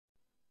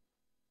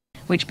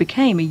which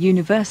became a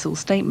universal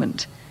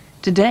statement.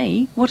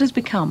 Today, what has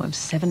become of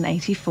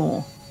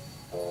 784?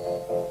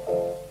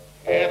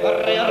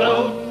 Every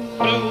road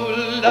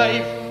through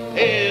life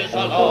is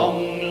a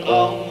long,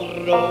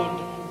 long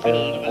road,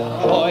 filled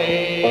with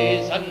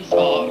joys and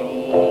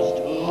sorrows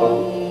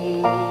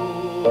too.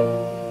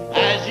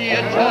 As you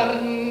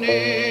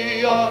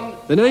journey on...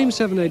 The name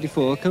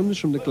 784 comes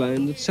from the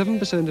claim that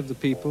 7% of the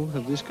people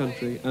of this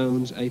country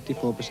owns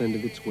 84%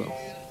 of its wealth.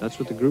 That's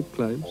what the group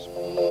claims.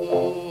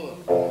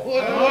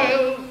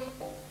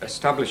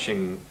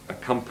 Establishing a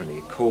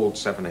company called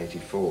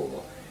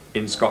 784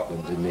 in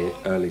Scotland in the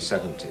early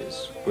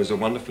 70s was a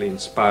wonderfully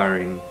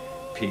inspiring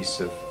piece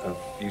of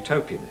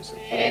utopianism.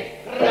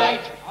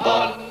 Right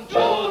on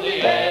to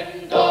the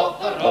end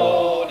of the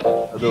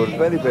road. There was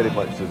very, very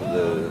much,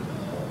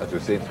 as we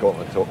say in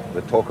Scotland,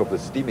 the talk of the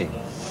steaming.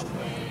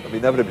 I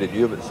mean, everybody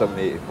knew about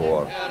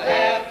 784.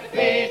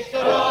 Be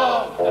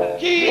strong,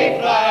 keep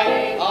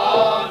right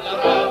on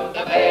around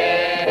the bed.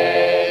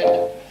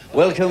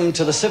 Welcome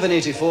to the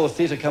 784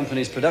 Theatre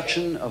Company's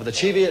production of The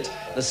Cheviot,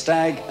 The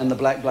Stag and the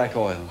Black Black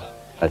Oil.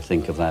 I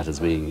think of that as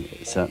being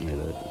certainly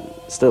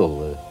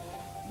still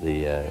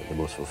the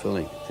most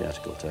fulfilling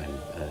theatrical time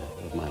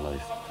of my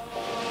life.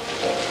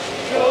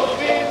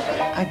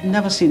 I'd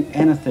never seen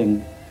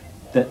anything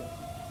that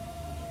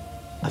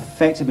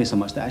affected me so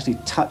much, that actually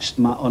touched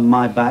on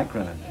my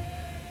background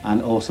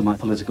and also my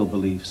political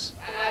beliefs.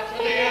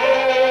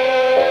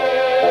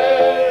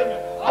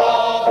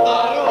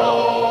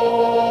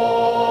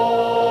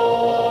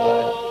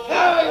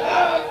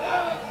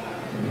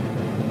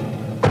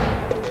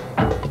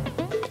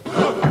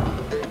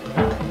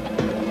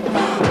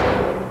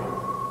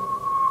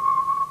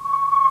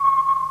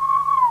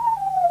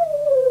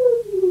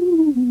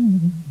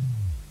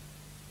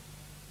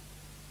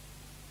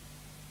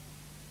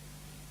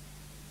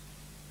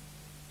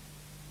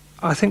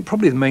 I think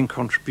probably the main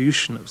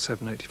contribution of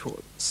 784,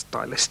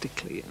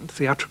 stylistically in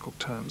theatrical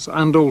terms,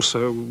 and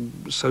also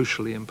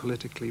socially and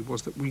politically,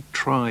 was that we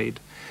tried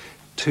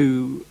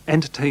to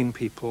entertain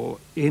people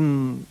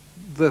in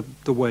the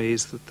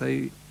ways that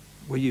they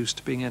were used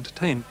to being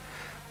entertained.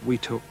 We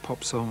took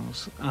pop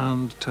songs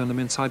and turned them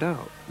inside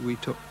out. We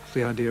took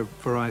the idea of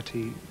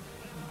variety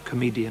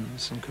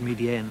comedians and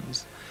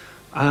comediennes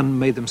and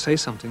made them say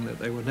something that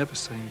they were never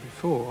saying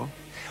before.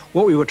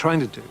 What we were trying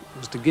to do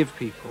was to give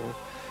people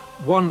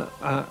one,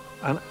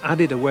 an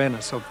added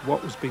awareness of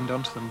what was being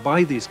done to them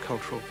by these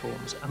cultural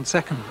forms, and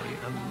secondly,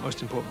 and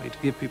most importantly, to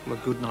give people a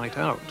good night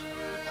out.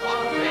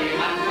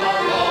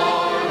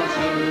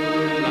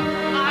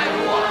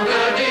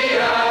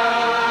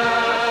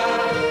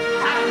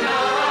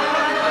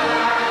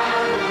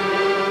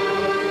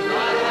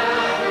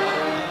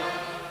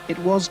 It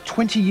was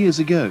 20 years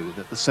ago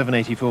that the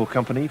 784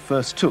 company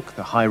first took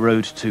the high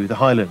road to the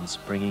Highlands,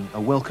 bringing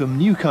a welcome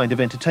new kind of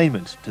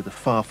entertainment to the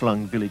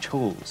far-flung village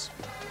halls.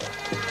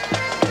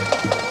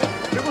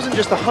 It wasn't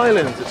just the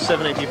Highlands that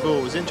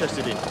 784 was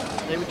interested in.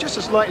 They were just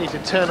as likely to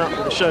turn up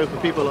with a show for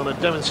people on a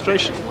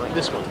demonstration like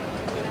this one.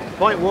 The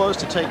point was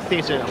to take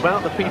theatre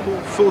about the people,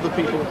 for the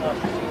people,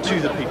 to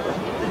the people.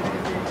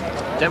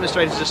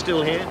 Demonstrators are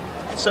still here,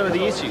 so are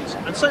the issues,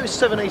 and so is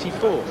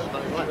 784.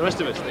 Like the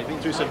rest of us, they've been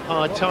through some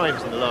hard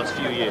times in the last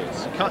few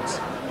years. Cuts,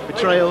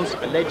 betrayals,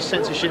 alleged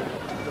censorship,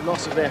 the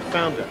loss of their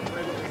founder.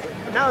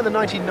 But now in the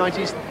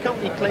 1990s, the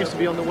company claims to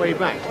be on the way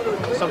back,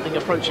 something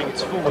approaching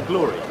its former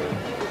glory.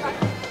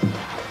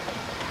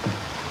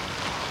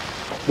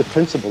 The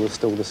principle is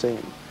still the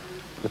same.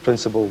 The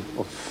principle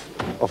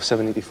of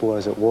 784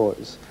 as it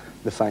was,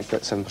 the fact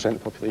that 7% of the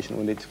population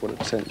owned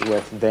 84%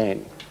 wealth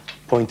then,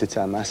 pointed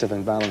to a massive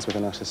imbalance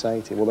within our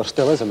society. Well, there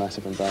still is a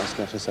massive imbalance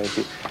in our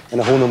society in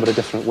a whole number of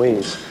different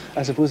ways.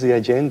 I suppose the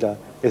agenda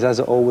is as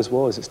it always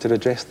was. It's to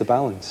redress the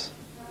balance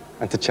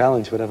and to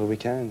challenge wherever we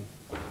can.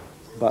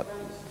 But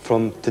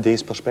from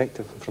today's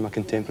perspective, from a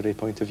contemporary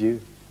point of view.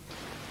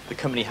 The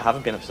company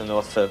haven't been up to the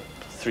north for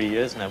 3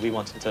 years now. We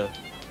wanted to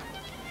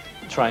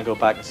try and go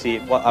back and see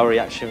what our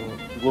reaction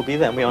will be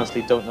then. We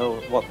honestly don't know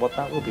what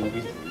that will be.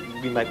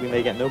 We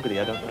may get nobody,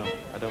 I don't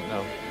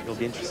know. It'll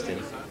be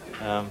interesting.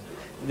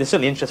 There's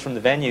certainly interest from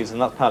the venues, and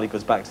that partly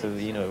goes back to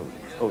the,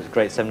 oh, the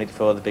great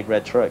 784, the big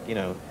red truck,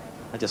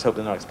 I just hope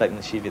they're not expecting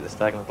the Cheviot, the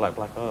Stag and the Black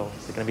Black Oil.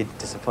 They're going to be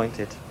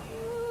disappointed.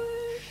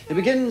 It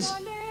begins,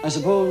 I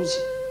suppose,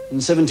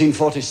 in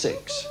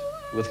 1746,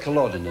 with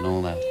Culloden and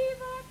all that.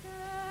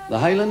 The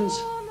Highlands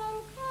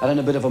are in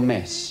a bit of a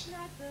mess.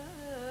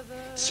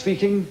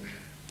 Speaking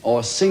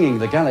or singing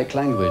the Gaelic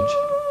language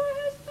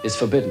is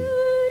forbidden.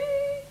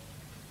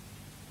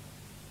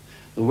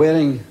 The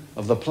wearing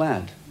of the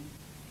plaid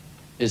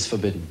is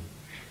forbidden.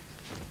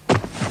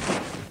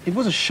 It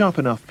was a sharp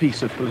enough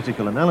piece of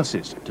political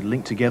analysis to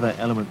link together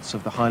elements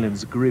of the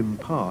Highlands' grim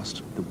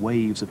past, the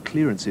waves of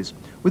clearances,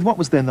 with what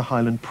was then the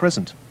Highland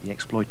present, the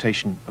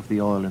exploitation of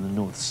the oil in the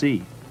North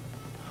Sea.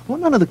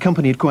 What none of the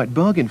company had quite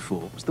bargained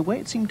for was the way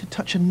it seemed to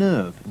touch a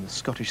nerve in the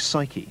Scottish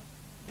psyche.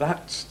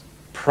 That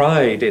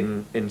pride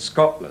in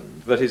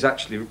Scotland that is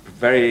actually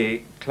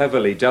very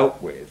cleverly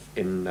dealt with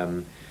in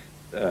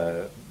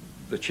the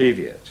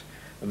Cheviot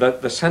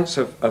the sense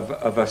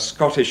of a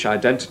Scottish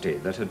identity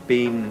that had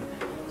been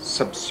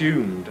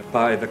subsumed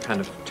by the kind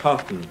of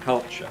tartan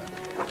culture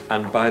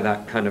and by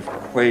that kind of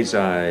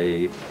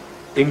quasi-English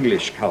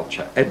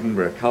culture,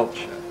 Edinburgh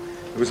culture.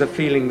 There was a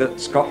feeling that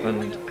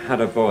Scotland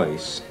had a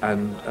voice,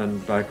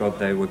 and by God,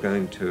 they were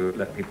going to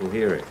let people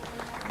hear it.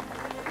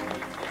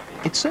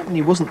 It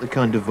certainly wasn't the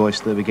kind of voice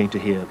they were going to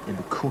hear in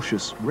the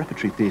cautious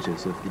repertory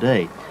theatres of the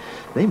day.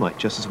 They might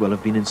just as well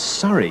have been in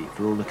Surrey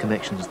for all the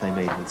connections they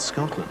made with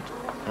Scotland.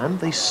 And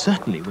they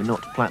certainly were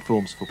not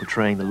platforms for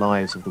portraying the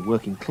lives of the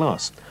working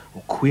class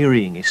or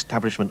querying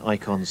establishment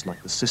icons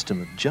like the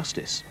system of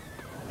justice.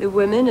 The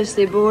women, as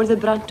they bore the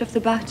brunt of the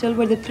battle,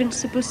 were the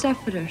principal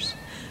sufferers,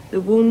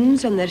 the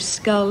wounds on their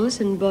skulls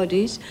and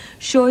bodies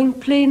showing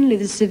plainly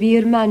the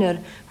severe manner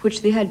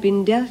which they had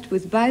been dealt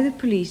with by the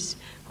police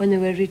when they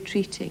were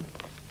retreating.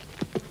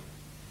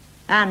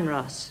 Anne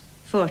Ross,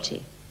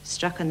 40,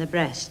 struck on the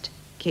breast,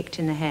 kicked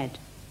in the head.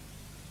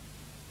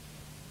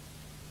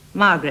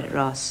 Margaret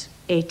Ross,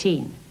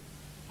 18,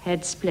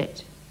 head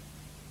split.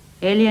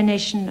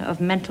 Alienation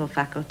of mental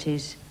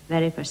faculties,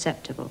 very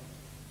perceptible.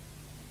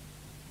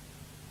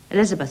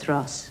 Elizabeth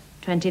Ross,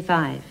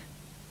 25,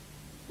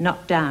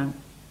 knocked down,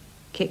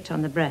 kicked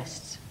on the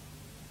breasts.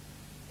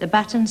 The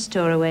batons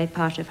tore away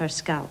part of her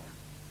scalp,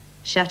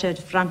 shattered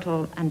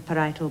frontal and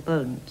parietal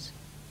bones.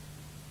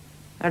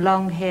 Her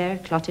long hair,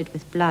 clotted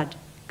with blood,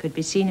 could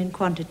be seen in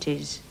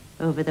quantities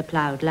over the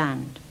ploughed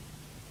land.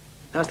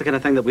 That's the kind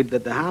of thing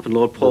that happened.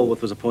 Lord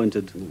Polwarth was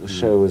appointed the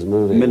show was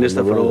moving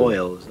Minister for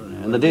Oil.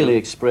 And the Daily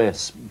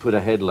Express put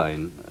a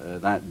headline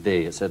that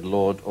day. It said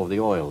Lord of the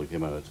Oil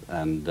came out.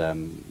 And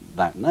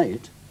that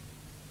night,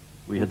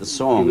 we had the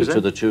song to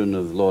the tune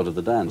of Lord of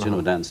the Dance. You know,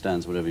 Dance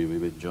Dance, whatever you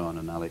with John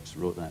and Alex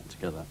wrote that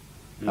together.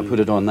 I put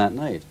it on that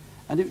night.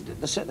 And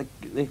they set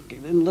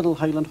in Little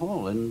Highland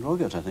Hall in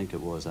Rogout, I think it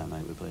was that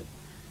night we played.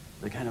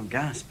 They kind of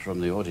gasped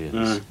from the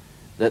audience.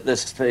 That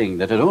this thing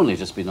that had only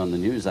just been on the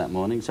news that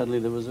morning, suddenly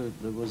there was a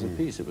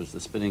piece. It was the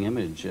spinning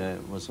image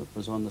was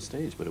on the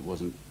stage, but it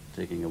wasn't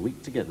taking a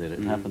week to get there. It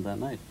happened that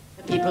night.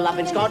 The people up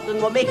in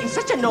Scotland were making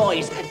such a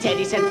noise.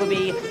 Teddy sent for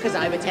me, because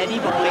I'm a Teddy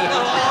boy. I'm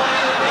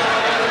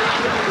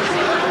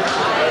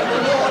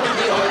the Lord of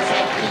the Old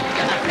City,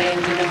 and my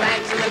friends in the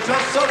ranks of the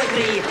trust so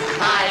agree.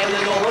 I am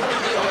the Lord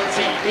of the Old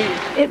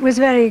City. It was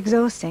very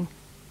exhausting,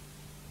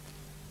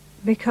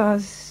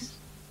 because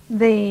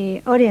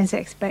the audience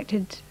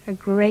expected a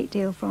great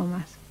deal from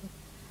us,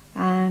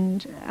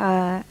 and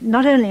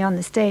not only on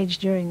the stage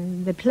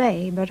during the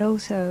play, but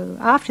also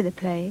after the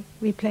play.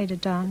 We played a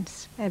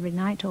dance every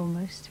night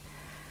almost,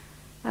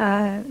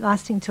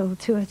 lasting till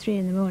 2 or 3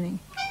 in the morning.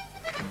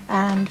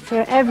 And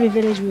for every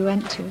village we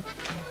went to,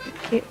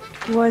 it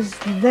was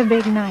the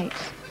big night.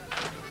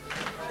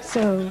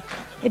 So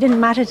it didn't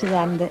matter to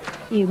them that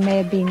you may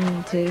have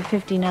been to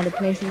 15 other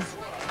places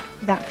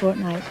that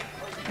fortnight.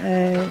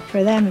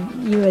 For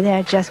them, you were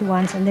there just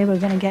once, and they were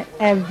going to get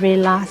every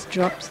last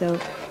drop. So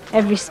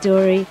every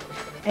story,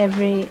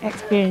 every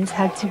experience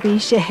had to be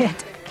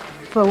shared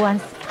for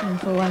once and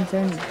for once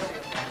only.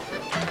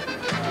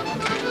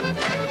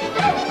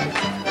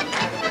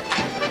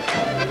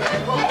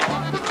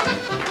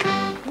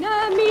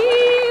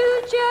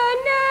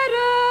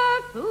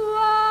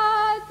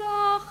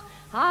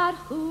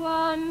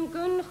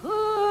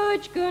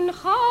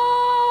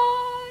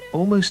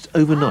 Almost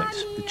overnight,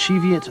 the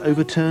Cheviot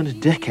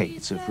overturned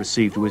decades of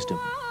received wisdom.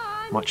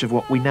 Much of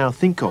what we now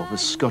think of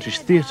as Scottish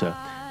theatre,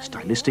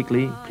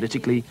 stylistically,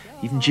 politically,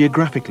 even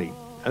geographically,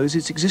 owes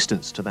its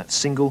existence to that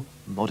single,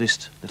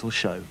 modest little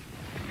show.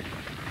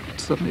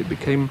 Suddenly it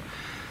became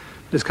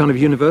this kind of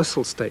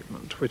universal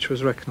statement, which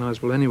was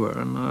recognisable anywhere,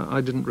 and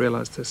I didn't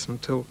realise this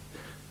until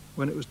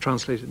when it was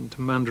translated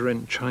into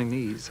Mandarin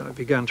Chinese. I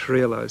began to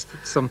realise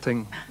that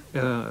something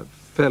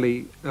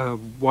fairly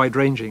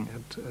wide-ranging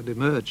had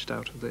emerged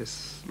out of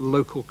this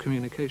local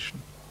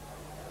communication.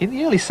 In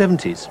the early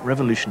 70s,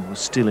 revolution was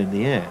still in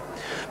the air.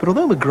 But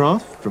although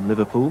McGrath from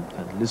Liverpool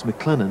and Liz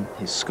MacLennan,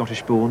 his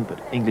Scottish-born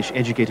but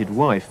English-educated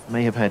wife,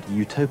 may have had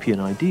utopian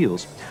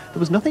ideals, there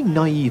was nothing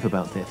naive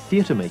about their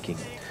theatre-making.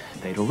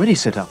 They'd already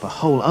set up a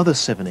whole other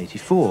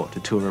 784 to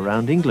tour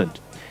around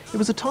England. It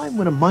was a time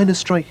when a minor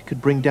strike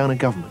could bring down a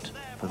government.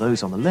 For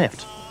those on the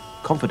left,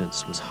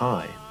 confidence was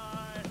high.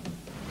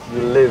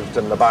 You lived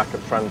in the back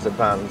of transit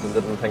vans and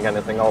didn't think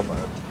anything of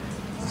it.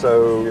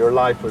 So your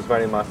life was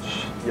very much,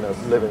 you know,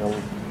 living on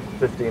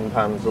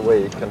 £15 a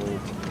week and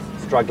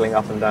struggling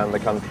up and down the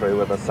country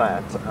with a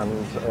set,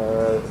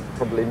 and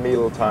probably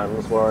meal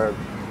times were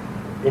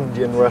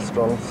Indian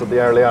restaurants at the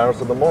early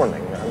hours of the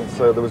morning. And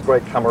so there was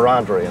great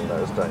camaraderie in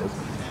those days,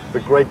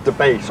 but great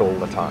debate all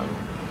the time.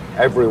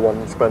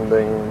 Everyone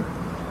spending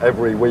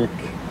every week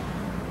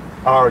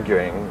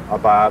arguing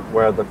about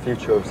where the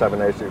future of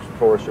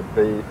 784 should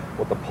be,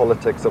 what the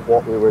politics of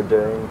what we were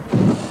doing.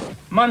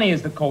 Money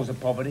is the cause of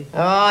poverty.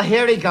 Oh,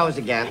 here he goes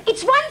again.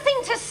 It's one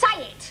thing to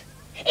say it.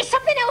 It's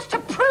something else to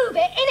prove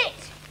it,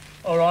 innit?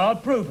 All right, I'll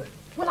prove it.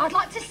 Well, I'd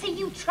like to see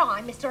you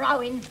try, Mr.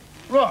 Owen.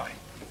 Right.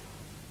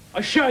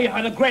 I'll show you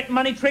how the great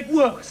money trick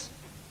works.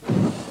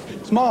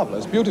 It's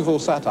marvellous, beautiful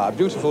satire,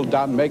 beautiful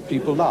done, make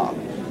people laugh.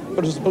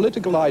 But as a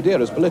political idea,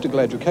 as political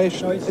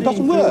education, it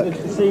doesn't work.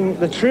 It's seeing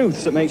the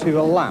truths that makes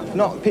people laugh,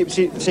 not people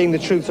seeing the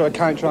truth sort of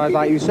characterised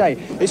like you say.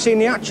 It's seeing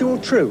the actual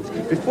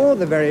truth before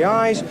the very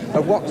eyes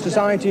of what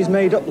society is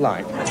made up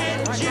like.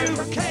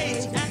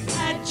 Educate and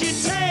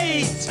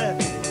agitate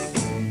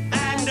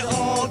and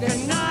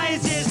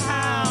organises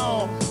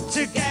how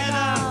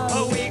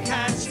together we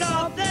can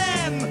stop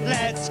them.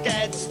 Let's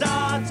get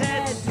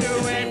started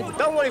doing.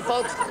 Don't worry,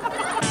 folks.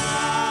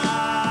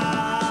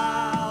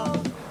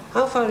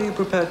 How far are you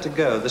prepared to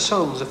go? The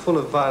songs are full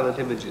of violent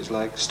images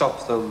like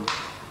stop them,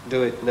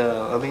 do it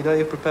now. I mean, are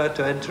you prepared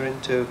to enter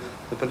into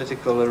the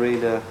political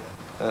arena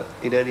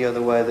in any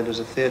other way than as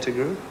a theatre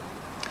group?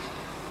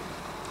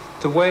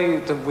 The way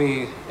that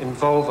we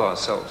involve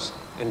ourselves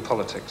in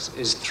politics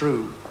is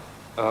through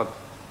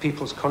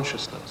people's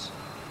consciousness,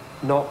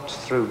 not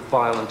through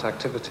violent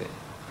activity.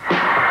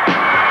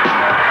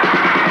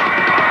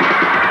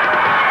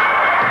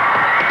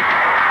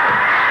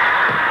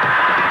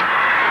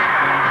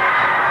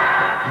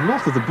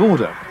 North of the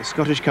border, the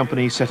Scottish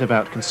company set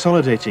about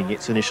consolidating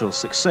its initial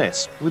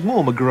success with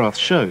more McGrath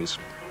shows.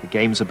 The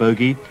Games a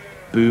Bogey,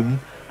 Boom,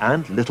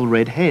 and Little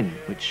Red Hen,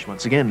 which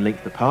once again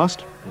linked the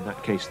past, in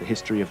that case the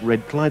history of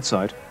Red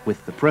Clydeside,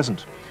 with the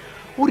present.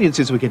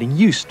 Audiences were getting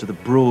used to the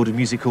broad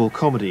music hall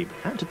comedy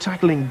and to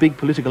tackling big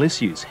political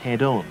issues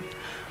head-on,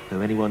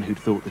 though anyone who'd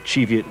thought the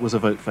Cheviot was a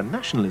vote for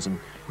nationalism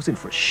was in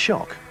for a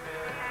shock.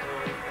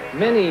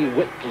 Many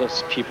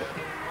witless people,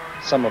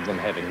 some of them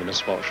having the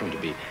misfortune to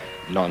be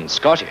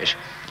non-Scottish,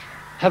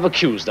 have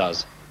accused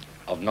us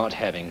of not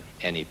having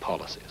any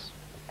policies.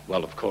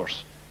 Well, of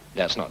course,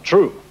 that's not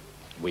true.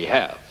 We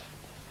have.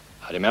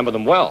 I remember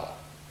them well.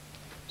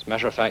 As a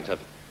matter of fact,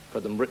 I've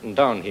got them written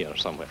down here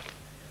somewhere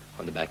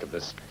on the back of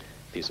this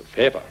piece of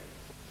paper.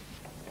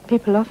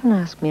 People often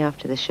ask me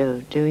after the show,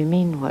 do we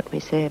mean what we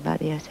say about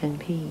the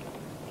SNP?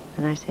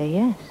 And I say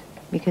yes,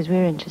 because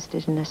we're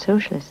interested in a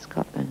socialist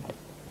Scotland.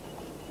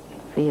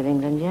 Free of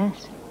England,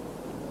 yes.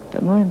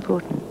 But more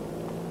important,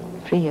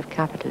 free of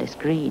capitalist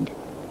greed,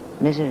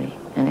 misery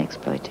and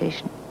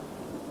exploitation.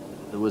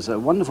 There was a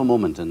wonderful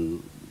moment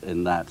in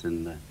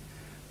the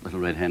Little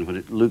Red Hen when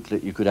it looked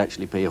that you could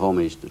actually pay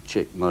homage to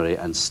Chick Murray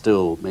and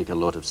still make a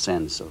lot of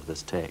sense of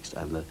this text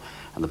and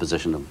the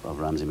position of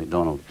Ramsay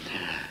MacDonald.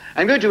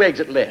 I'm going to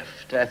exit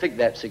left. I think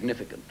that's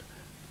significant.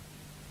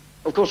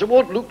 Of course, it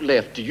won't look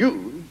left to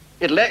you.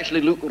 It'll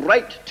actually look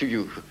right to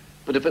you.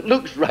 But if it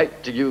looks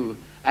right to you,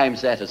 I'm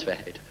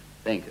satisfied.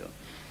 Thank you.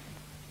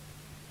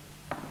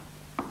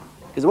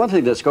 Because the one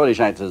thing that Scottish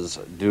actors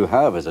do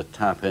have is a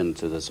tap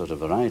into the sort of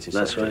variety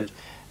That's subject.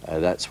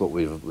 That's what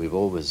we've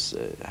always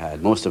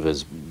had. Most of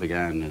us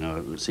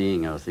began,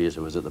 seeing our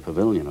theatre was at the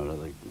Pavilion or at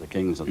the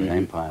Kings or the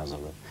Empires or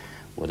the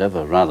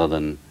whatever, rather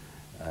than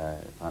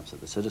perhaps at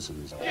the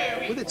Citizens.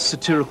 With its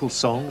satirical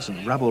songs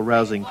and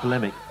rabble-rousing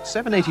polemic,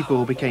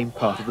 784 became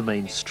part of the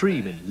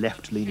mainstream in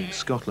left-leaning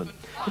Scotland,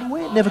 in a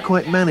way it never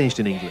quite managed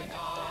in England.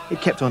 It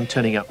kept on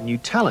turning up new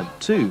talent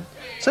too,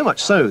 so much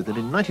so that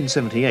in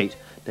 1978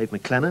 Dave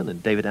MacLennan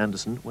and David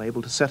Anderson were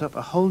able to set up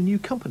a whole new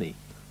company,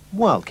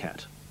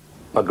 Wildcat.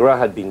 McGrath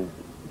had been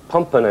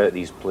pumping out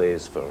these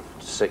plays for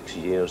 6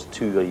 years,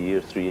 2 a year,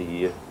 3 a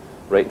year,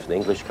 writing for the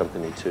English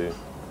company too.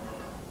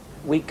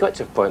 We got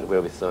to a point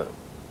where we thought,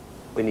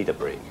 we need a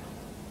break.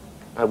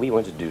 And we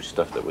wanted to do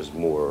stuff that was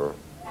more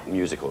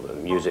musical, that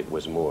the music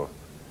was more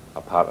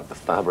a part of the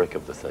fabric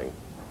of the thing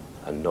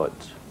and not,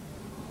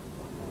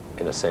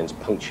 in a sense,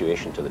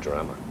 punctuation to the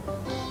drama.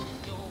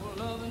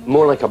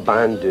 More like a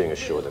band doing a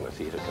show than a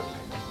theatre company.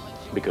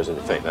 Because in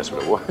fact, that's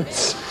what it was.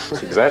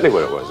 It's exactly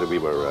what it was. We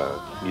were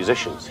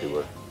musicians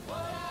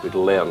who'd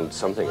learned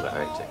something about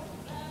acting.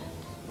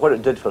 What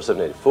it did for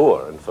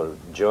 784 and for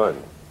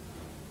John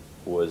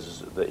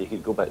was that he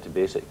could go back to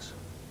basics.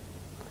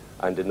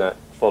 And in that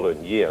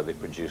following year, they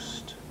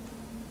produced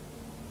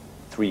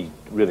 3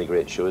 really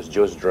great shows,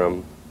 Joe's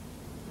Drum,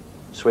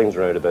 Swings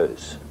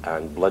Roundabouts,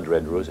 and Blood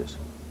Red Roses.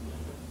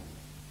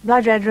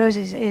 Blood Red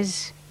Roses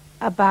is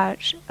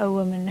about a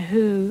woman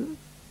who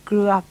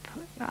grew up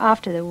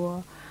after the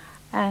war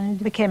and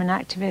became an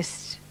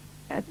activist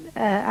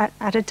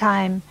at a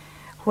time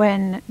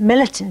when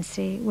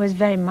militancy was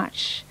very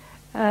much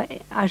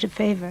out of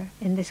favour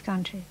in this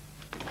country.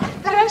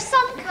 There are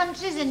some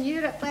countries in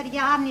Europe where you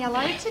aren't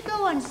allowed to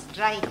go on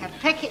strike or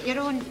picket your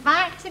own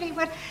factory,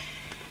 where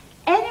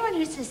anyone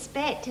who's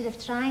suspected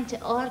of trying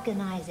to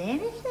organise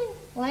anything,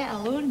 let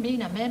alone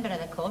being a member of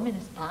the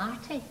Communist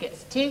Party,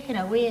 gets taken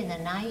away in the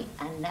night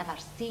and never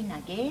seen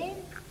again.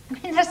 I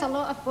mean, there's a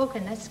lot of folk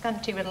in this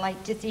country would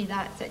like to see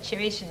that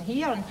situation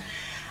here,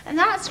 and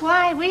that's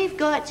why we've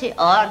got to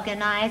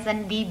organise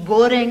and be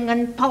boring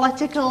and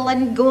political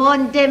and go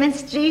on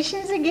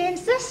demonstrations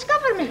against this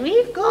government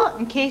we've got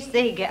in case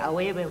they get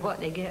away with what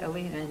they get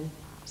away with in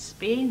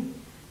Spain,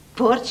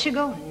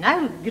 Portugal,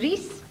 now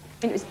Greece.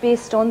 It was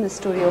based on the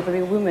story of a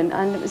real woman,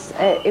 and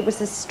it was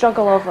the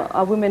struggle of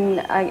a woman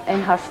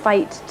in her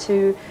fight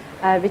to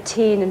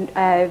retain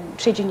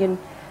trade union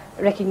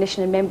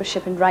recognition and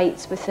membership and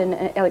rights within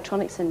an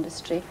electronics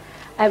industry.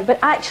 But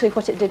actually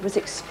what it did was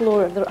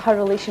explore her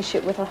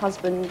relationship with her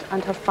husband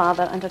and her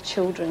father and her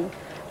children,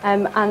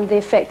 and the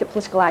effect that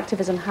political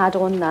activism had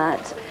on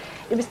that.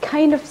 It was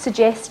kind of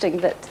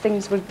suggesting that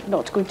things were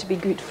not going to be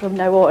good from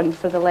now on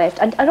for the left,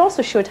 and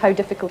also showed how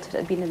difficult it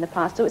had been in the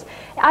past. So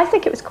I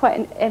think it was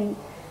quite an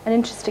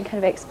interesting kind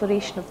of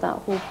exploration of that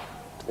whole,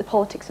 the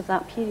politics of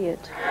that period.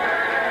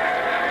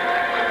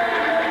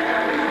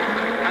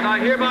 And I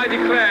hereby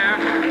declare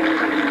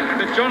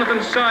that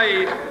Jonathan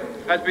Said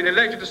has been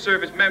elected to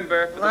serve as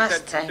member for the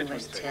said time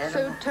was terrible.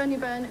 So Tony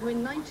Benn, who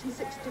in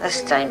 1963...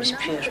 This time's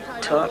pure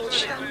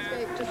torture.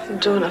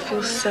 John, I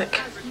feel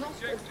sick.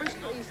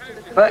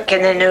 What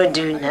can they no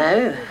do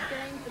now?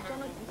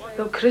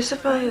 They'll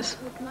crucify us.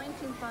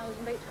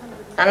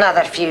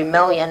 Another few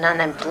million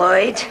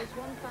unemployed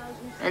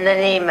in the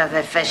name of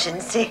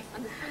efficiency.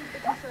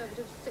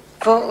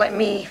 Folk like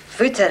me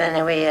footering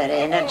away our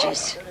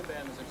energies.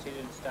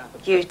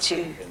 You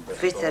too,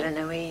 footering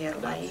away your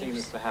lives.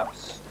 Seems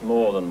perhaps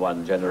more than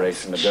one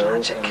generation ago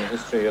in the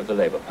history of the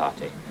Labour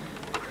Party.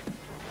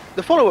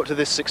 The follow-up to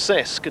this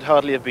success could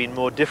hardly have been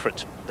more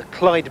different. The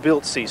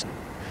Clyde-built season.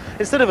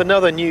 Instead of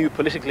another new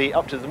politically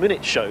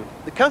up-to-the-minute show,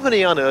 the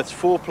company unearthed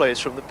 4 plays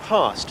from the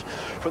past,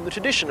 from the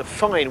tradition of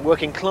fine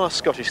working-class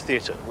Scottish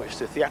theatre, which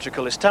the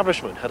theatrical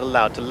establishment had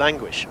allowed to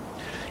languish.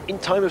 In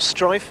Time of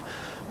Strife,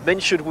 Men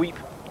Should Weep,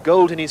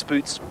 Gold in His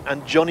Boots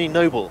and Johnny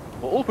Noble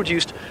were all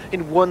produced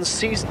in one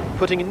season,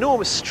 putting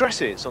enormous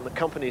stresses on the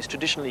company's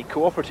traditionally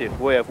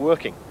cooperative way of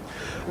working.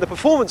 And the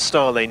performance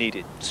style they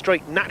needed,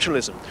 straight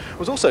naturalism,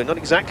 was also not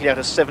exactly out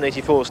of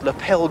 784's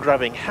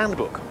lapel-grabbing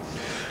handbook.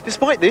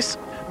 Despite this,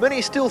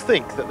 many still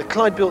think that the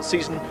Clyde-built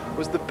season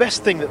was the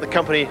best thing that the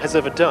company has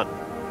ever done.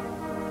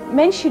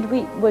 Men Should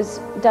Weep was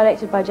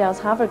directed by Giles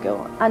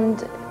Havergal,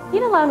 and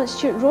Ian Lallemand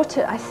Stewart wrote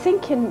it, I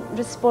think, in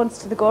response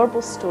to the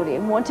Gorbals story,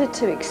 and wanted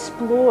to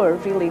explore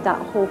really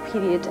that whole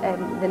period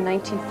in the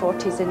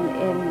 1940s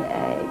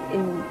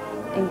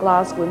in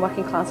Glasgow, in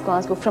working class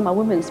Glasgow, from a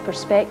woman's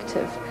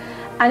perspective.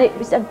 And it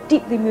was a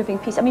deeply moving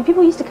piece. I mean,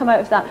 people used to come out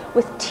of that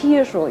with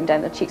tears rolling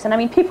down their cheeks, and I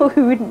mean, people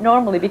who wouldn't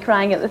normally be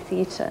crying at the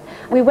theatre.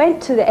 We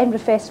went to the Edinburgh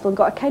Festival and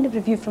got a kind of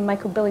review from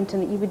Michael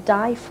Billington that you would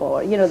die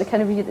for, you know, the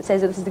kind of review that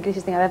says that this is the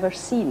greatest thing I've ever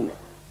seen.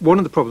 One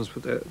of the problems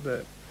with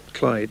the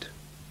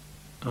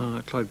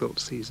Clyde-built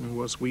season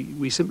was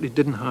we simply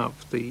didn't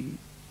have the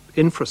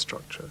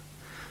infrastructure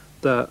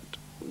that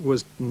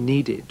was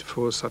needed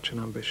for such an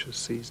ambitious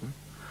season.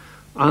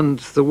 And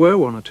there were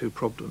 1 or 2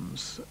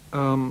 problems.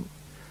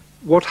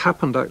 What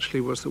happened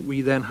actually was that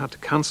we then had to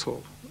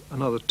cancel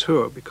another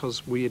tour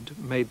because we had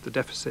made the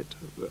deficit,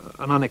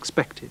 an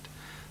unexpected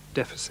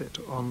deficit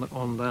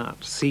on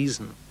that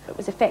season. It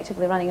was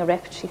effectively running a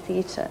repertory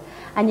theatre,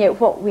 and yet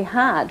what we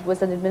had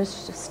was an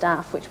administrative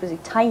staff which was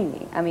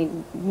tiny, I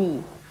mean,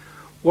 me.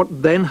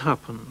 What then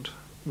happened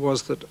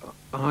was that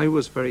I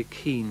was very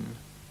keen,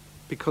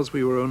 because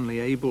we were only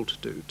able to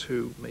do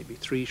 2, maybe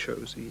 3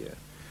 shows a year,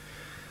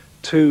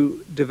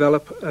 to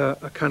develop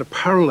a kind of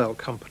parallel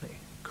company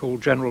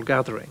called General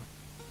Gathering.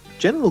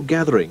 General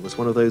Gathering was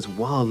one of those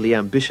wildly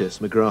ambitious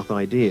McGrath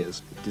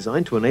ideas,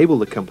 designed to enable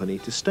the company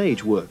to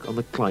stage work on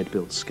the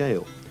Clyde-built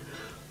scale.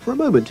 For a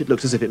moment it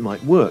looked as if it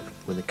might work,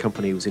 when the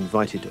company was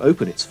invited to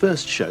open its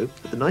first show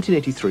at the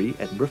 1983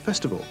 Edinburgh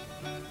Festival.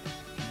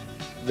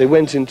 They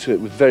went into it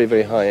with very,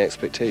 very high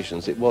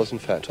expectations. It was, in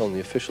fact, on the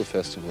official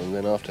festival, and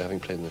then after having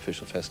played in the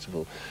official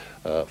festival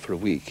for a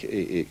week,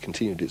 it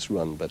continued its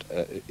run, but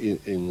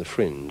in the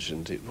fringe,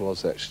 and it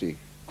was actually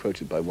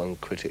quoted by one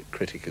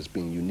critic as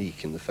being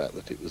unique in the fact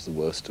that it was the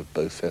worst of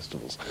both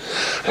festivals.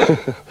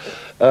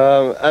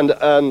 And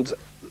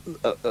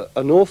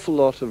an awful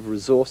lot of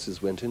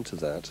resources went into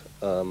that,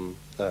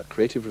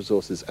 creative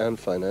resources and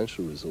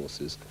financial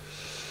resources,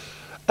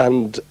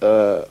 and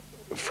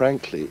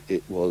frankly,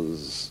 it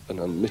was an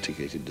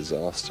unmitigated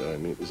disaster. I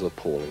mean, it was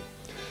appalling.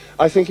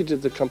 I think it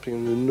did the company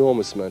an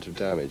enormous amount of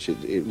damage.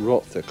 It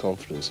rocked their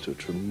confidence to a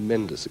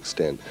tremendous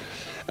extent,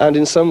 and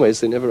in some ways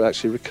they never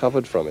actually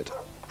recovered from it.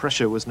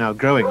 Pressure was now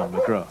growing on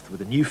McGrath, with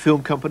a new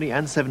film company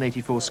and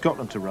 784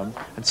 Scotland to run,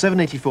 and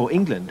 784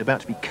 England about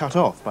to be cut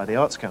off by the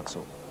Arts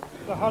Council.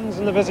 The Huns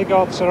and the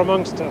Visigoths are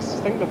amongst us.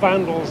 I think the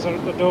Vandals are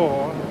at the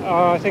door.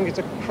 I think it's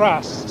a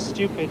crass,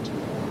 stupid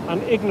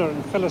and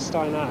ignorant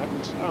Philistine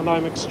act, and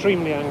I'm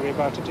extremely angry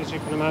about it, as you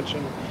can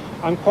imagine.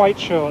 I'm quite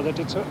sure that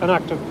it's an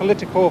act of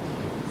political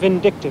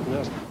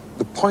vindictiveness.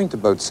 The point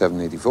about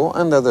 784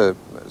 and other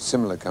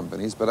similar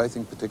companies, but I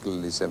think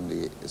particularly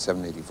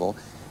 784,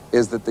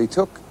 is that they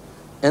took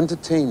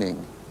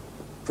entertaining,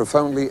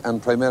 profoundly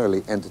and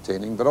primarily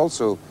entertaining, but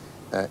also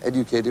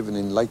educative and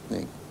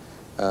enlightening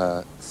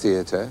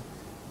theatre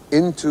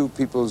into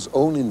people's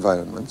own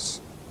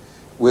environments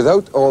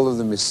without all of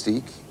the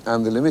mystique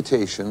and the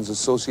limitations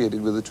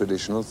associated with the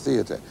traditional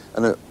theatre,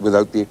 and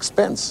without the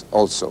expense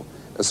also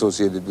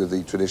associated with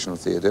the traditional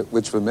theatre,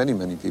 which for many,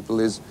 many people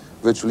is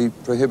virtually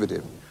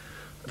prohibitive.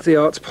 The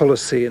arts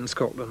policy in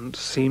Scotland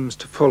seems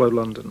to follow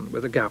London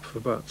with a gap of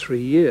about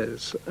 3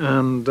 years,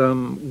 and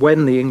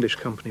when the English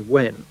company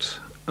went,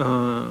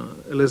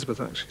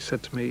 Elizabeth actually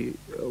said to me,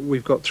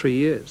 we've got 3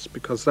 years,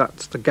 because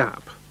that's the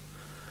gap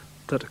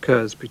that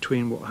occurs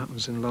between what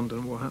happens in London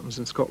and what happens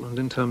in Scotland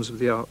in terms of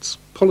the arts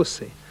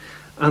policy.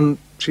 And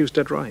she was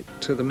dead right,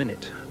 to the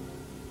minute.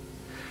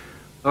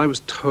 I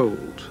was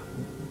told,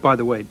 by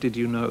the way, did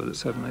you know that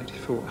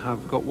 784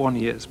 have got 1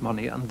 year's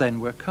money and then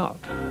we're cut?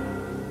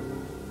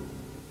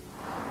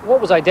 What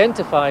was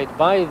identified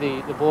by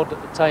the board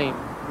at the time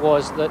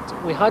was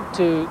that we had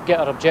to get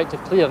our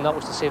objective clear, and that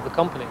was to save the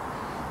company.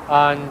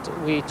 And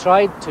we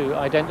tried to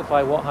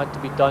identify what had to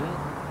be done.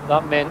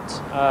 That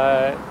meant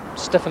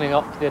stiffening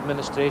up the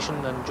administration,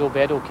 and Joe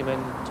Beddoe came in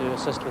to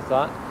assist with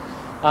that.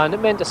 And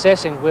it meant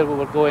assessing where we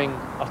were going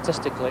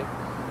artistically.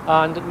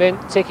 And it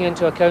meant taking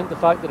into account the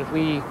fact that if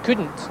we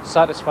couldn't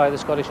satisfy the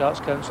Scottish Arts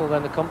Council,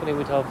 then the company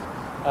would have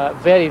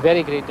very,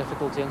 very great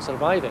difficulty in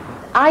surviving.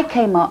 I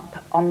came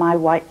up on my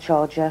white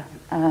charger,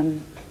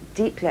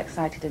 deeply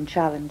excited and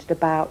challenged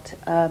about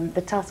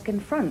the task in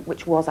front,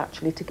 which was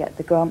actually to get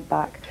the grant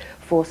back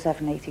for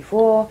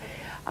 784.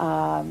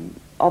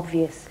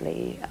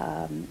 Obviously,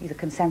 the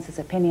consensus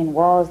opinion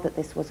was that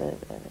this was a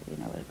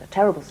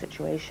terrible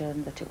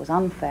situation, that it was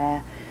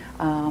unfair,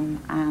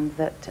 and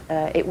that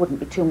it wouldn't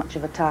be too much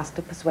of a task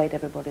to persuade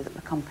everybody that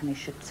the company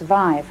should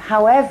survive.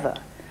 However,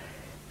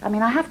 I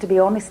mean, I have to be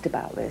honest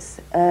about this,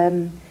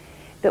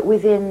 that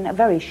within a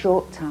very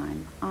short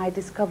time, I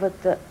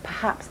discovered that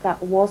perhaps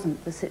that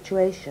wasn't the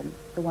situation,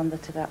 the one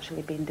that had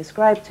actually been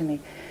described to me.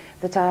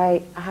 That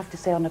I have to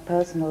say on a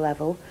personal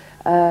level,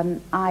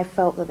 I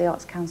felt that the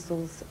Arts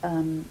Council's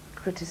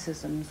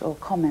criticisms or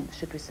comments,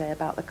 should we say,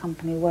 about the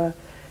company were,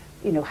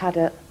 had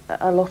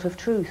a lot of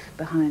truth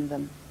behind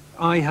them.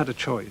 I had a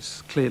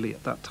choice, clearly,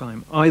 at that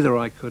time. Either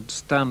I could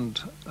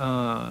stand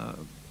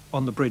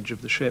on the bridge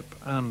of the ship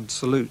and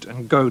salute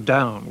and go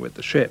down with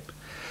the ship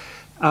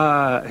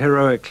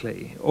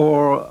heroically,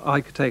 or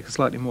I could take a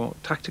slightly more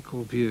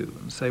tactical view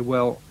and say,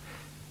 well,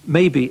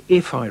 maybe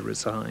if I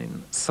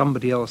resign,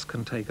 somebody else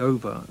can take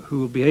over who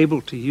will be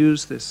able to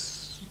use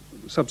this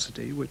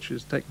subsidy, which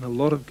has taken a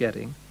lot of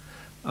getting,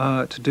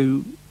 to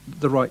do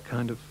the right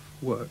kind of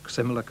work,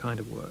 similar kind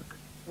of work.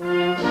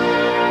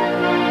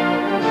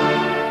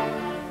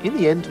 In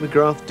the end,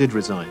 McGrath did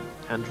resign,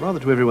 and rather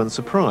to everyone's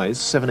surprise,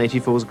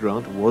 784's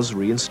grant was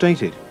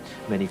reinstated.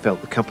 Many felt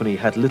the company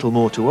had little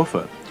more to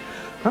offer.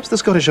 Perhaps the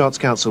Scottish Arts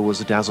Council was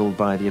dazzled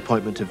by the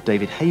appointment of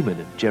David Hayman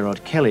and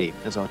Gerard Kelly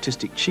as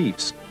artistic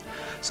chiefs.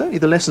 Certainly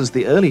the lessons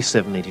the early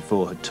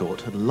 784 had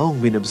taught had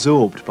long been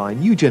absorbed by a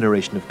new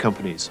generation of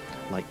companies,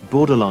 like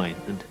Borderline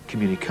and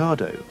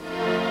Communicado.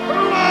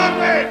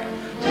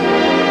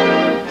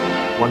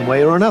 One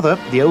way or another,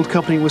 the old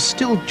company was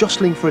still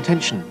jostling for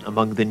attention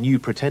among the new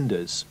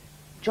pretenders.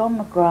 John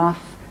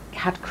McGrath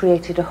had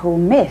created a whole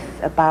myth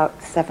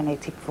about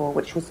 784,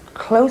 which was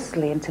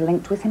closely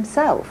interlinked with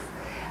himself,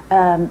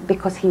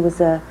 because he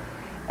was an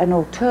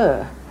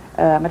auteur.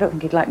 I don't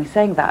think he'd like me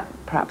saying that,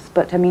 perhaps,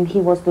 but I mean, he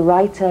was the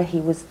writer, he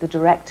was the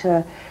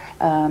director,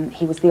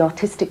 he was the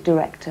artistic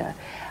director.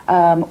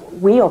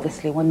 We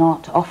obviously were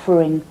not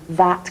offering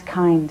that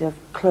kind of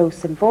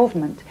close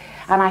involvement,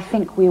 and I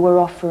think we were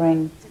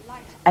offering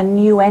a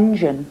new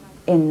engine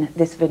in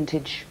this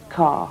vintage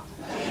car.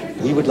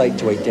 We would like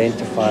to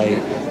identify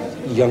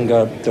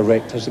younger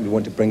directors that we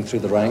want to bring through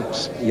the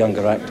ranks,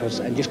 younger actors,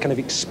 and just kind of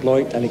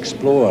exploit and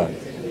explore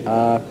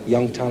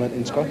young talent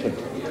in Scotland.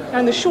 Now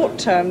in the short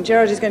term,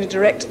 Gerard is going to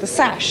direct The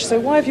Sash,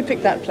 so why have you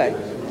picked that play?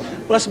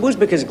 Well, I suppose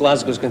because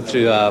Glasgow's going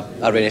through a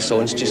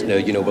renaissance just now.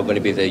 You know, we're going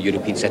to be the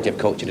European City of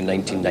Culture in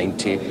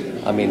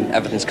 1990. I mean,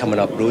 everything's coming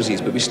up roses,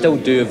 but we still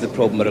do have the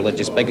problem of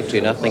religious bigotry,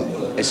 and I think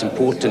it's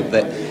important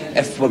that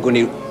if we're going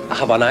to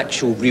have an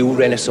actual real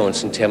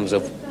renaissance in terms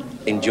of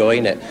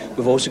enjoying it,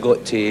 we've also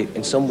got to,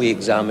 in some way,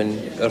 examine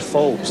our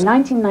faults.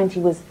 1990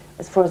 was,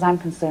 as far as I'm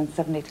concerned,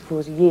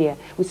 784's year.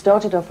 We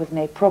started off with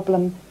No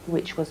Problem,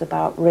 which was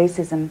about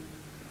racism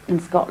in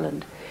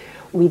Scotland.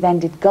 We then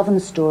did Govan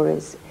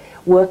Stories,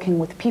 working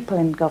with people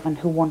in Govan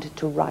who wanted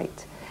to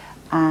write,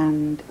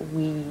 and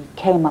we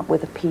came up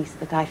with a piece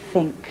that I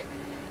think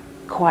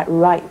quite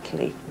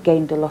rightly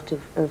gained a lot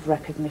of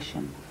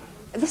recognition.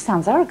 This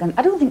sounds arrogant.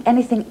 I don't think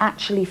anything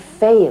actually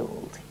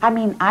failed. I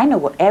mean, I know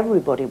what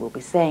everybody will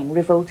be saying,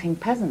 Revolting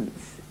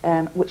Peasants,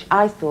 which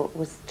I thought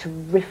was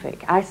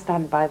terrific. I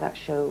stand by that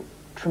show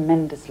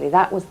tremendously.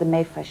 That was the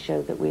Mayfair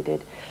show that we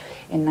did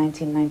in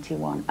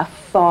 1991, a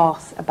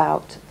farce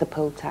about the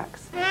poll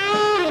tax.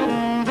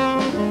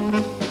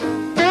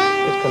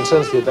 It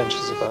concerns the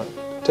adventures of a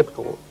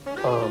typical,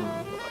 I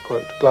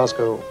quote,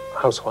 Glasgow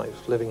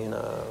housewife living in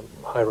a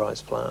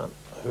high-rise flat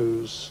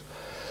who's,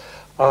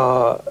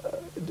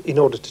 in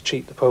order to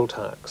cheat the poll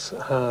tax,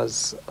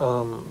 has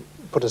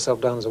put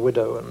herself down as a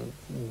widow and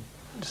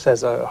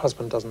says her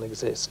husband doesn't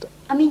exist.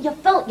 I mean, you've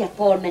felt your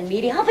foreman,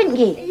 Mary, haven't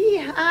you?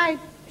 Yeah,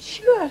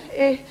 sure,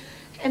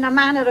 in a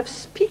manner of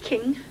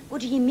speaking.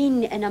 What do you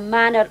mean, in a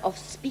manner of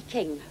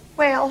speaking?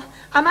 Well,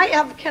 I might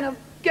have kind of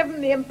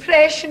given the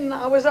impression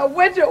that I was a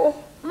widow.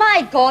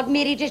 My God,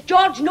 Mary, does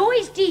George know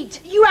his deed?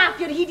 You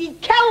after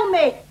he'd kill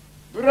me.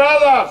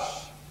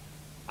 Brothers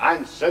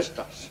and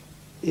sisters,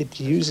 it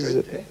uses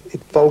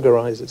it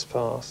vulgarizes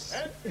farce.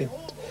 It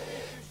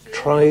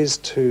tries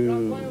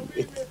to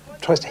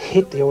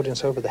hit the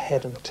audience over the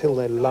head until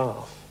they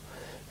laugh,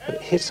 but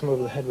it hits them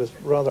over the head with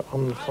rather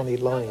unfunny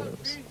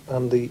lines,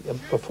 and the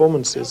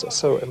performances are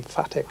so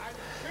emphatic,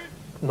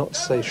 not to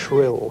say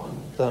shrill,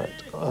 that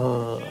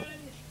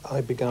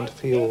I began to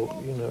feel,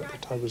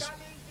 that I was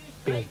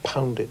being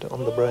pounded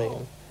on the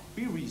brain.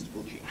 Be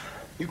reasonable, Gene.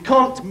 You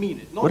can't mean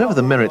it. Whatever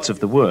the merits of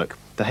the work,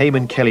 the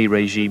Heyman-Kelly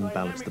regime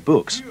balanced the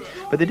books,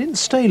 but they didn't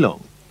stay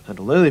long, and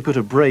although they put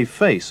a brave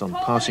face on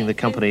passing the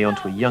company on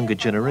to a younger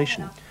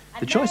generation,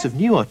 the choice of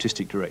new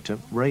artistic director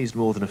raised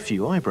more than a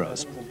few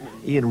eyebrows.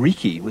 Ian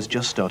Reiki was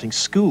just starting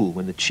school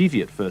when the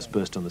Cheviot first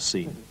burst on the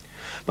scene.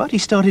 But he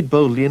started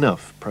boldly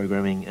enough,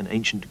 programming an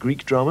ancient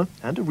Greek drama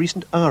and a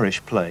recent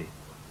Irish play.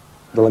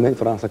 The Lament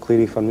for Arthur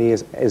Cleary for me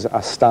is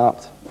a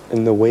start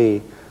in the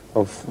way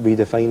of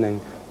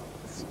redefining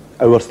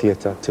our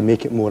theatre to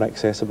make it more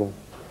accessible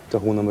to a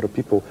whole number of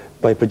people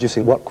by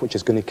producing work which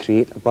is going to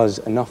create a buzz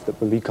enough that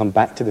when we come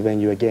back to the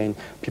venue again,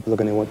 people are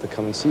going to want to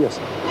come and see us.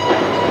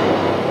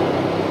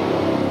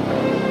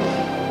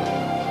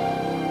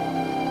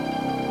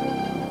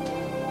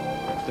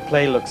 The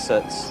play looks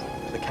at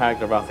the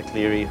character of Arthur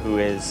Cleary, who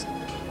is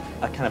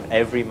a kind of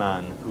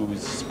everyman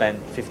who's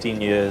spent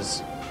 15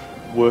 years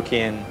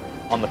working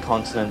on the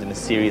continent in a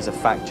series of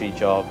factory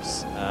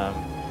jobs,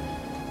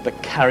 but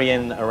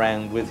carrying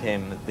around with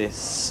him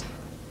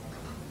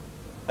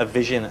a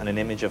vision and an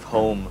image of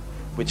home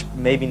which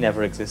maybe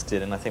never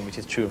existed, and I think which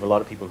is true of a lot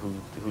of people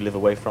who live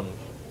away from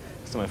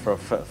somewhere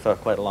for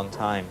quite a long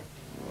time.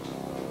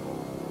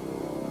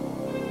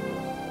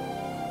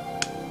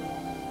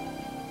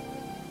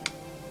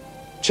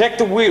 Check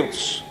the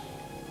wheels.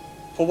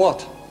 For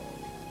what?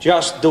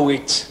 Just do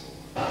it.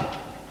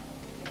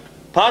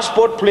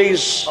 Passport,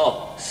 please.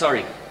 Oh,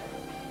 sorry.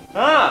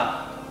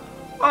 Ah,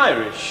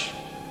 Irish.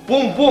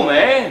 Boom, boom,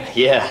 eh?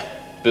 Yeah,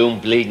 boom,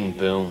 bleeding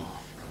boom.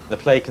 The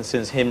play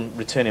concerns him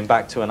returning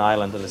back to an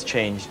island that has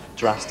changed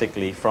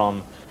drastically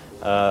from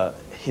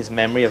his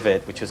memory of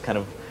it, which is kind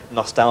of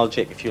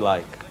nostalgic, if you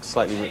like,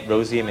 slightly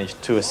rosy image,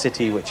 to a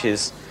city which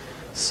is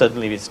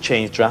suddenly it's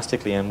changed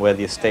drastically, and where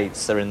the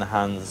estates are in the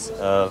hands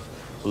of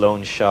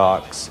loan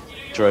sharks,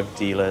 drug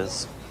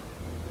dealers.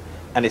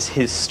 And it's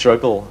his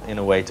struggle, in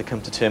a way, to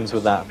come to terms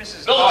with that.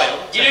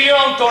 Look, you do your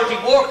own dirty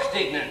work,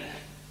 Dignan.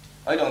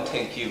 I don't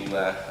think you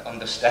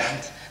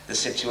understand the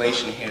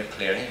situation here,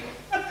 Cleary.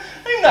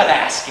 I'm not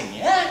asking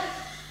you.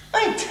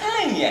 I'm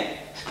telling you.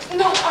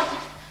 No,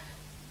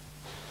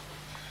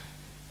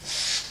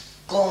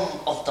 scum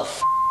of the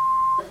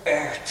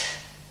earth.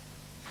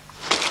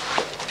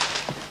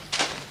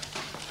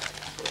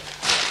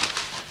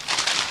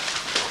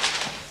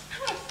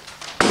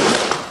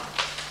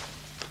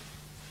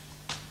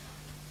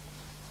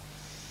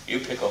 You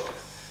pick up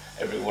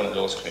every one of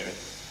those, Cleary.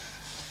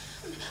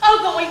 I'll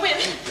go away with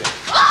him.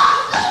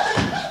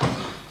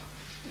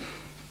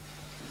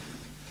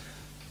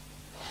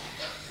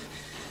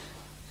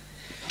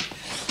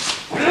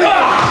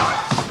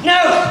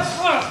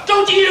 No!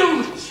 Don't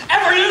you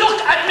ever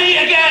look at me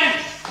again!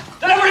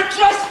 Don't ever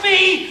trust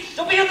me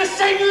to be on the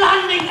same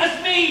landing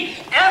as me,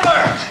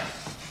 ever!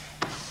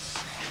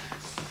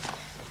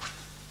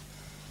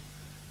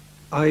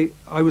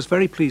 I was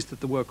very pleased that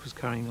the work was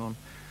carrying on,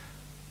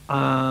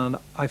 and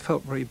I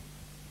felt very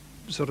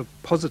sort of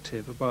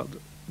positive about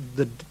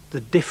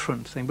the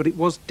different thing, but it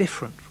was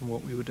different from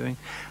what we were doing,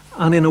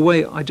 and in a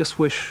way I just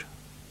wish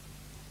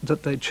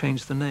that they'd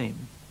changed the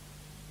name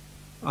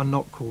and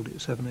not called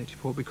it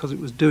 784, because it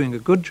was doing a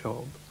good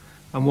job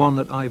and one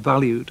that I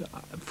valued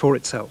for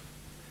itself,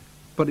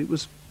 but it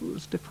was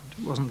different.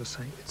 It wasn't the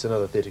same. It's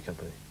another theatre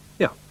company.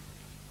 Yeah,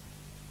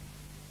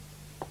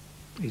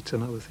 it's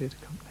another theatre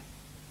company.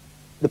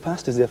 The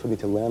past is there for me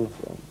to learn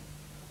from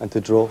and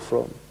to draw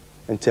from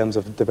in terms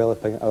of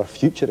developing our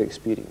future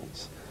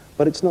experience.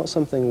 But it's not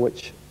something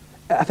which,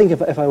 I think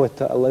if I were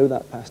to allow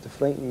that past to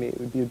frighten me, it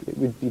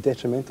would be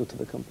detrimental to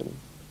the company.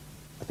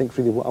 I think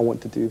really what I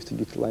want to do is to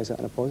utilise that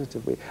in a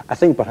positive way. I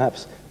think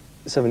perhaps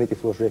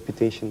 784's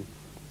reputation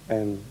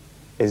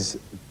is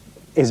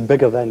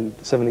bigger than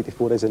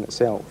 784 is in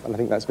itself, and I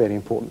think that's very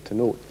important to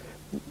note.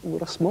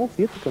 We're a small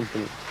theatre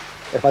company.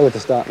 If I were to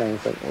start now and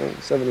think, oh,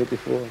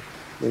 784,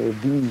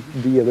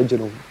 the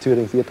original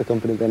touring theatre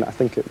company, then I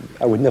think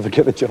I would never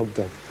get the job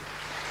done.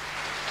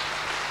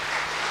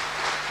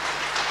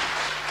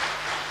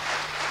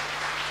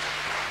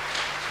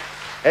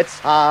 It's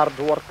hard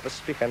work for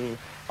speaking.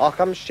 Och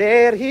I'm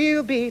sure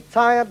he'll be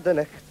tired the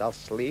night. I'll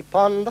sleep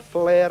on the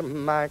flare,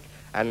 Mac,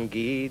 and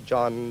gie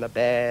John a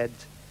bed.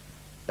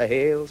 The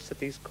whole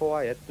city's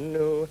quiet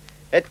now.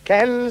 It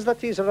kens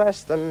that he's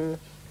resting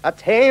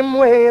at home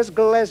with his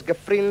Glasgow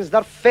friends,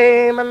 their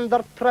fame and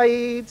their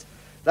pride.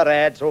 The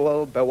Reds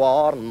will be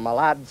warm, my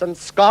lads, and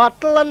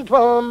Scotland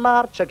will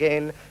march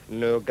again.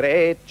 No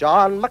great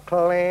John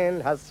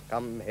MacLennan has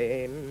come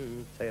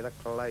home to the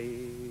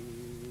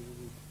Clyde.